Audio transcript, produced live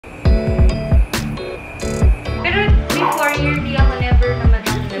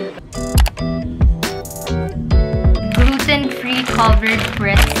gluten-free covered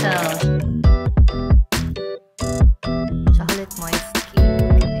pretzel. Chocolate moist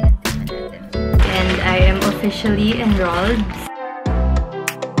cake. And I am officially enrolled.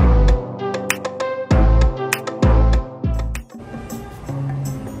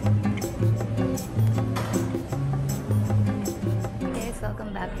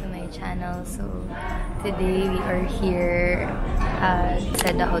 Welcome back to my channel. So today we are here at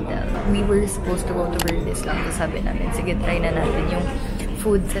Seda Hotel. We were supposed to go to Verdes lang. So sabi namin, sige try na natin yung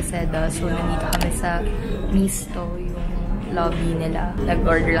food sa Seda. So nandito kami sa Misto, yung lobby nila.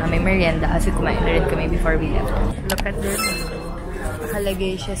 Nag-order lang kami merienda kasi kumain na rin kami before we left. Look at this.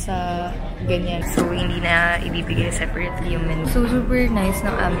 Nakalagay siya sa ganyan. So, hindi na ibibigay separately yung menu. So, super nice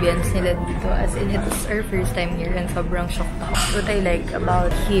ng ambience nila dito. As in, it's our first time here and sobrang shocked ako. What I like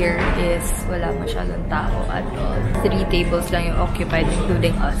about here is wala masyadong tao at all. 3 tables lang yung occupied,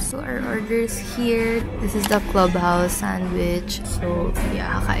 including us. So, our orders here. This is the clubhouse sandwich. So,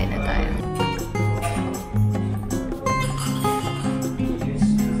 yeah, kakain na tayo.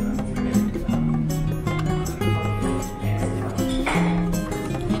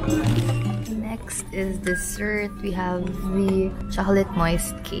 Is dessert. We have the chocolate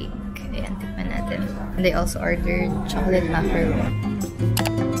moist cake. Ayan, tikman natin. And they also ordered chocolate macaron.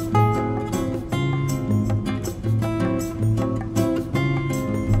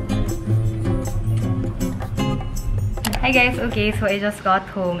 Hi guys! Okay, so I just got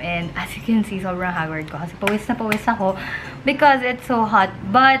home and as you can see, sobrang haggard ko kasi pawis na pawis ako because it's so hot.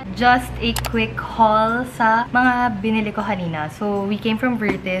 But just a quick haul sa mga binili ko kanina. So, we came from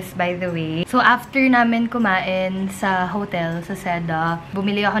Verdes, by the way. So, after namin kumain sa hotel, sa Seda,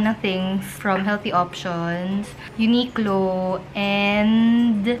 bumili ako ng things from Healthy Options, Uniqlo,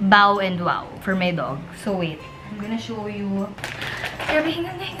 and Bow and Wow for my dog. So, wait. I'm gonna show you. Grabe,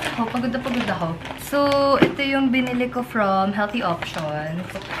 hinga ako. Pagod na ako. So, ito yung binili ko from Healthy Options.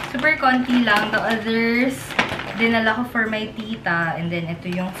 Super konti lang. The others, dinala ko for my tita. And then, ito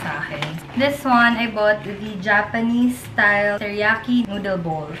yung sa akin. This one, I bought the Japanese-style teriyaki noodle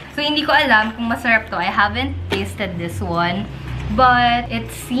bowl. So, hindi ko alam kung masarap to. I haven't tasted this one. But,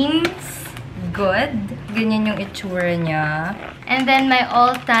 it seems good. Ganyan yung itsura niya. And then, my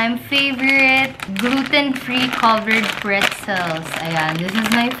all-time favorite, gluten-free covered pretzels. Ayan, this is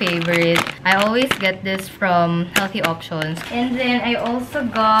my favorite. I always get this from Healthy Options. And then, I also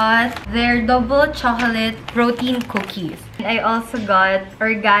got their double chocolate protein cookies. I also got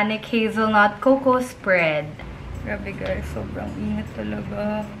organic hazelnut cocoa spread. Grabe guys, sobrang init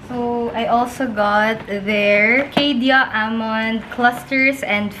talaga. So, I also got their Cadia almond clusters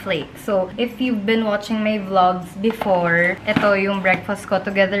and flakes. So, if you've been watching my vlogs before, ito yung breakfast ko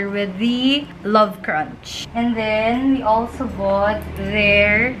together with the Love Crunch. And then, we also bought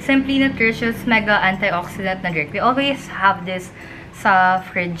their Simply Nutritious Mega Antioxidant na drink. We always have this sa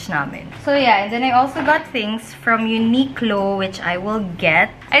fridge namin. So yeah, and then I also got things from Uniqlo, which I will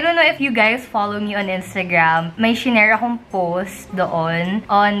get. I don't know if you guys follow me on Instagram. May shinare akong post doon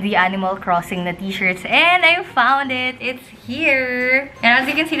on the Animal Crossing na t-shirts. And I found it! It's here! And as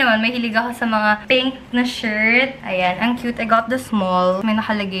you can see naman, may hilig ako sa mga pink na shirt. Ayan, ang cute. I got the small. May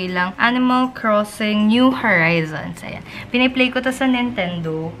nakalagay lang, Animal Crossing New Horizons. Ayan. Piniplay ko to sa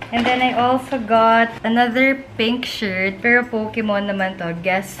Nintendo. And then I also got another pink shirt. Pero Pokemon naman to.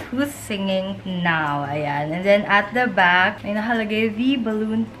 Guess who's singing now? Ayan. And then at the back, may nakalagay the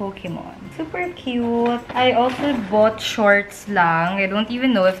balloon Pokemon. Super cute. I also bought shorts lang. I don't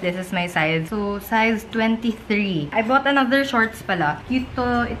even know if this is my size. So, size 23. I bought another shorts pala. Cute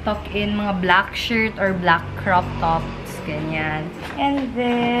to itok in mga black shirt or black crop tops. Ganyan. And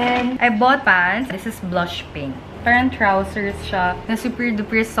then, I bought pants. This is blush pink. Parang trousers siya na super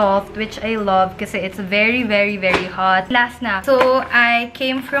duper soft, which I love kasi it's very, very, very hot. Last na. So, I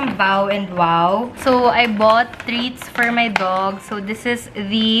came from Bow and Wow. So, I bought treats for my dog. So, this is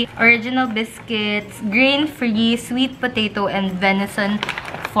the original biscuits, grain-free, sweet potato, and venison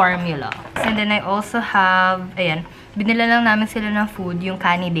formula. And then, I also have, ayan, binila lang namin sila ng food, yung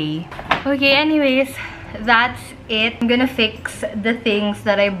Caniday. Okay, anyways, that's it. I'm gonna fix the things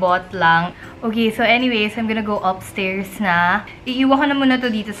that I bought lang. Okay, so anyways, I'm gonna go upstairs na. Iiwan ko na muna to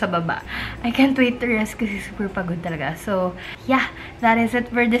dito sa baba. I can't wait to rest kasi super pagod talaga. So, yeah, that is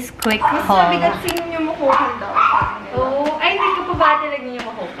it for this quick haul. Sabi ka, sino niyo makukan daw? Oh, ay, hindi ko pa ba talaga niyo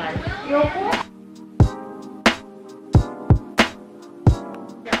makukan? Yoko?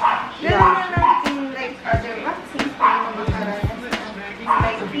 Gano'n na natin, like, other vaccines pa yung magkaranas.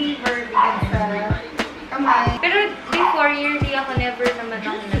 Like, fever, bigyan sa kamay. Pero before yearly ako, never naman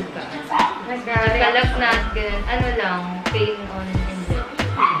ako nagkalagnat, ganun. Ano lang, pain on injury.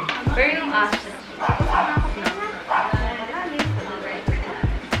 Pero yung acid.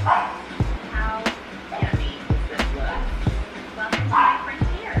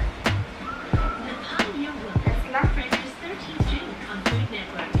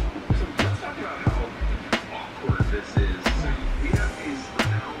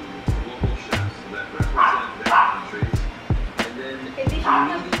 Guys,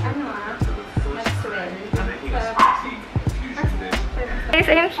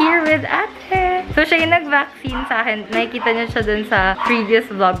 I am here with Ate. So, siya yung nag-vaccine sa akin. Nakikita niyo siya dun sa previous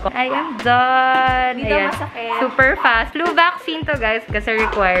vlog ko. I am done. Ayan. Super fast. Flu vaccine to, guys, kasi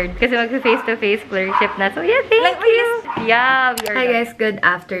required. Kasi mag-face-to-face clerkship na. So, yeah, thank you. Yeah, we are Hi, guys. Good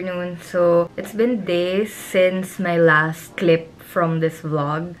afternoon. So, it's been days since my last clip from this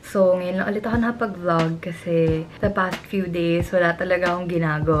vlog. So, ngayon lang ulit ako nakapag-vlog kasi the past few days, wala talaga akong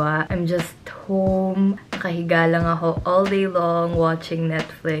ginagawa. I'm just home. Nakahiga lang ako all day long watching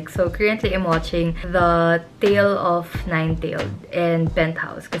Netflix. So, currently, I'm watching The Tale of Nine-Tailed and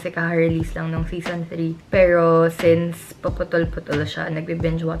Penthouse kasi kaka-release lang ng season 3. Pero, since paputol-putol siya,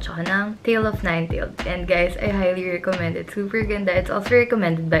 nagbe-binge watch ako ng Tale of Nine-Tailed. And guys, I highly recommend it. Super ganda. It's also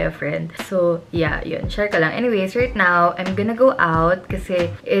recommended by a friend. So, yeah, yun. Share ka lang. Anyways, right now, I'm gonna go out kasi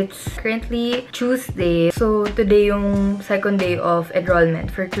it's currently Tuesday. So, today yung second day of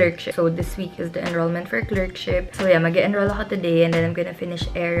enrollment for clerkship. So, this week is the enrollment for clerkship. So, yeah, mag-enroll ako today and then I'm gonna finish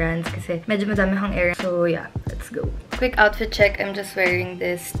errands kasi medyo madami akong errands. So, yeah, let's go. Quick outfit check. I'm just wearing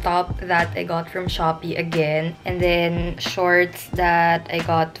this top that I got from Shopee again. And then, shorts that I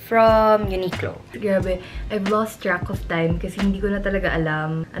got from Uniqlo. Grabe, I've lost track of time kasi hindi ko na talaga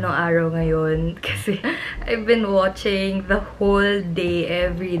alam anong araw ngayon kasi I've been watching the whole day,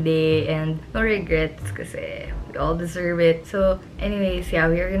 every day, and no regrets kasi we all deserve it. So, anyways, yeah,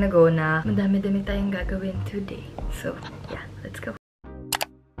 we are gonna go na. Madami-dami tayong gagawin today. So, yeah, let's go.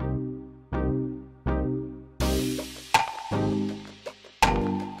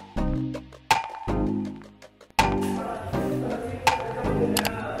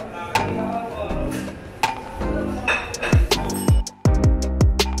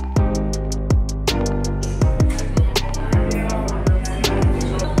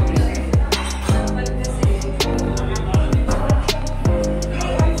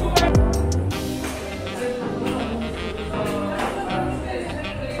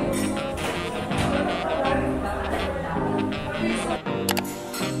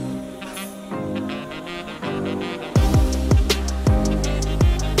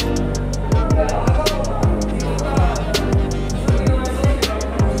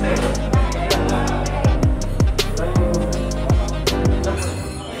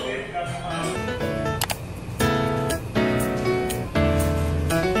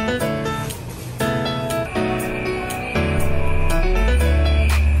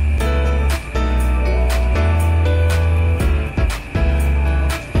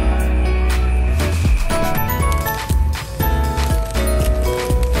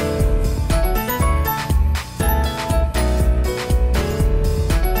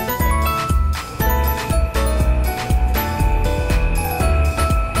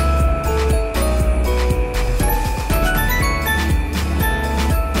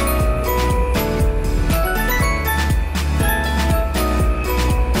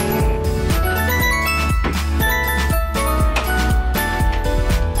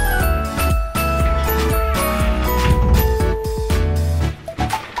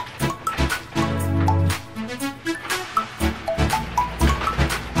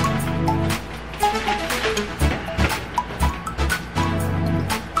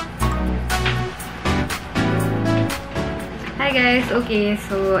 Hi guys! Okay,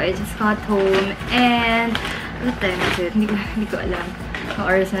 so I just got home and what time is it? Hindi ko alam. Ang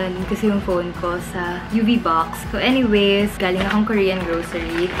oras na din kasi yung phone ko sa UV box. So anyways, galing akong Korean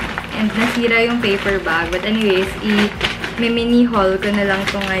grocery and nasira yung paper bag. But anyways, mini haul ko na lang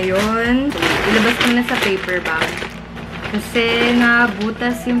to ngayon. So, ilabas ko na sa paper bag. Kasi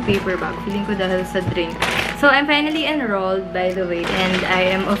nabutas yung paper bag. Feeling ko dahil sa drink. So, I'm finally enrolled, by the way. And I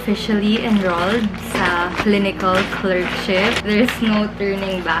am officially enrolled sa clinical clerkship. There's no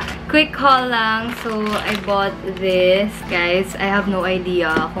turning back. Quick haul lang. So, I bought this. Guys, I have no idea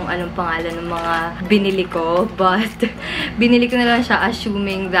kung anong pangalan ng mga binili ko. But, binili ko na lang siya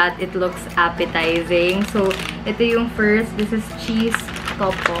assuming that it looks appetizing. So, ito yung first. This is cheese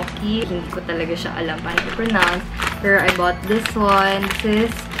tteokbokki. Hindi ko talaga siya alam paano i-pronounce. Pero I bought this one.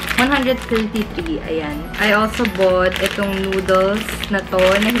 This is 133. Ayan. I also bought itong noodles na to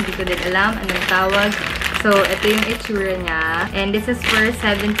na hindi ko din alam anong tawag. So, ito yung itsura niya. And this is for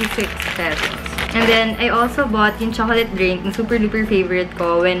 76 pesos. And then, I also bought yung chocolate drink, yung super duper favorite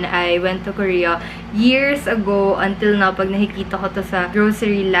ko when I went to Korea years ago until now. Pag nakikita ko to sa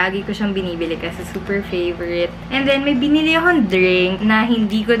grocery, lagi ko siyang binibili kasi super favorite. And then, may binili akong drink na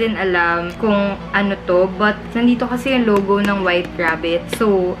hindi ko din alam kung ano to, but nandito kasi yung logo ng White Rabbit.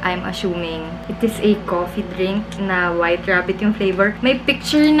 So, I'm assuming it is a coffee drink na White Rabbit yung flavor. May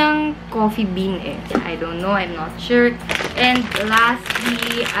picture ng coffee bean eh. I don't know, I'm not sure. And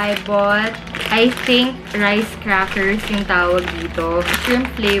lastly, I bought, I think, rice crackers yung tawag dito.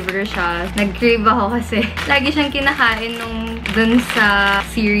 Shrimp flavor siya. Nag-crave ako kasi lagi siyang kinakain nung dun sa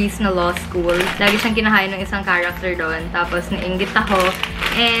series na Law School. Lagi siyang kinakain ng isang character doon. Tapos nainggit ako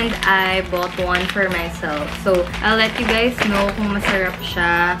and I bought one for myself. So, I'll let you guys know kung masarap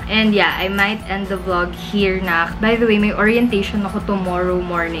siya. And yeah, I might end the vlog here na. By the way, may orientation ako tomorrow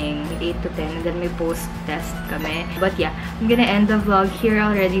morning, 8 to 10. And then may post-test kami. But yeah, I'm gonna end the vlog here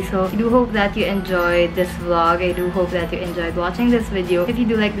already. So, I do hope that you enjoyed this vlog. I do hope that you enjoyed watching this video. If you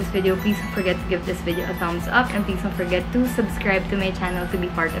do like this video, please don't forget to give this video a thumbs up. And please don't forget to subscribe to my channel to be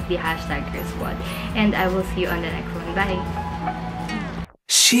part of the #Squad. And I will see you on the next one. Bye!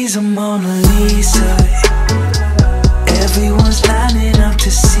 She's a Mona Lisa.